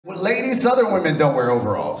ladies, Southern women don't wear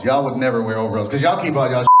overalls. Y'all would never wear overalls because y'all keep all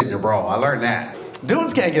y'all shit in your bra. I learned that.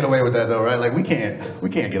 Dudes can't get away with that though, right? Like we can't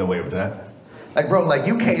get away with that. Like bro, like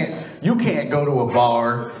you can't go to a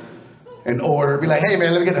bar and order, be like, hey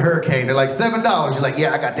man, let me get the hurricane. They're like $7. You're like,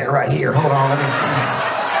 yeah, I got that right here. Hold on, let me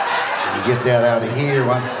get that out of here.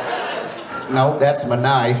 No, that's my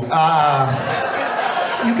knife.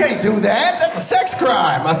 You can't do that. That's a sex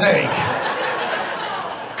crime, I think.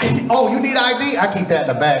 Oh, you need ID? I keep that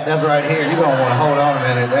in the back. That's right here. You're gonna wanna hold on a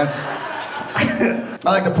minute. That's. I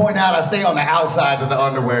like to point out I stay on the outside of the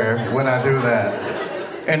underwear when I do that.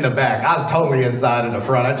 In the back. I was totally inside in the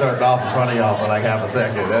front. I jerked off in front of y'all for like half a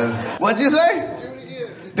second. What'd you say?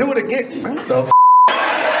 Do it again. What the f?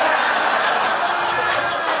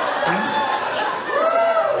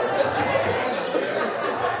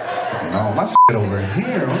 No, my shit over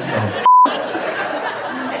here. What the f?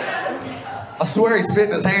 I swear he spit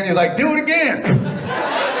in his hand. He's like, do it again.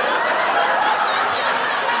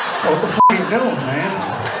 What the f are you doing, man?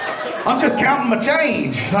 I'm just counting my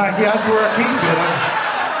change. Like, yeah, I swear I keep it.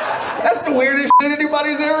 That's the weirdest shit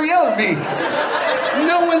anybody's ever yelled at me.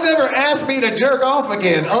 No one's ever asked me to jerk off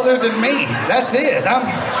again, other than me. That's it. I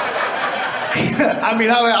mean,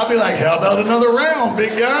 I'll be like, how about another round,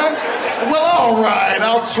 big guy? Well, all right,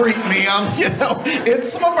 I'll treat me.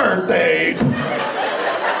 It's my birthday.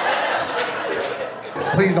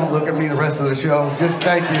 Please don't look at me the rest of the show. Just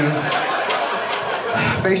thank you.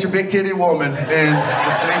 Face your big-titted woman and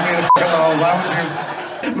just leave me the f alone. Why would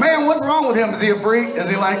you? Man, what's wrong with him? Is he a freak? Is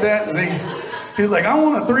he like that? He's like, I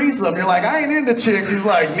want a threesome. You're like, I ain't into chicks. He's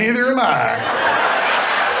like, neither am I.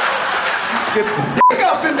 Let's get some dick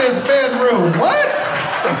up in this bedroom. What?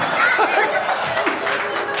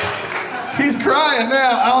 He's crying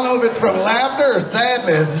now. I don't know if it's from laughter or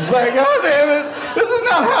sadness. It's like, oh damn it. This is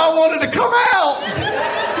not how I wanted to come out.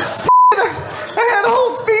 Shit. I had a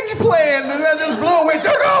whole speech planned and I just blew away.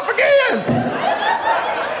 Jerk off again.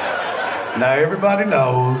 Now everybody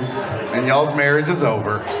knows, and y'all's marriage is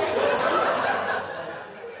over.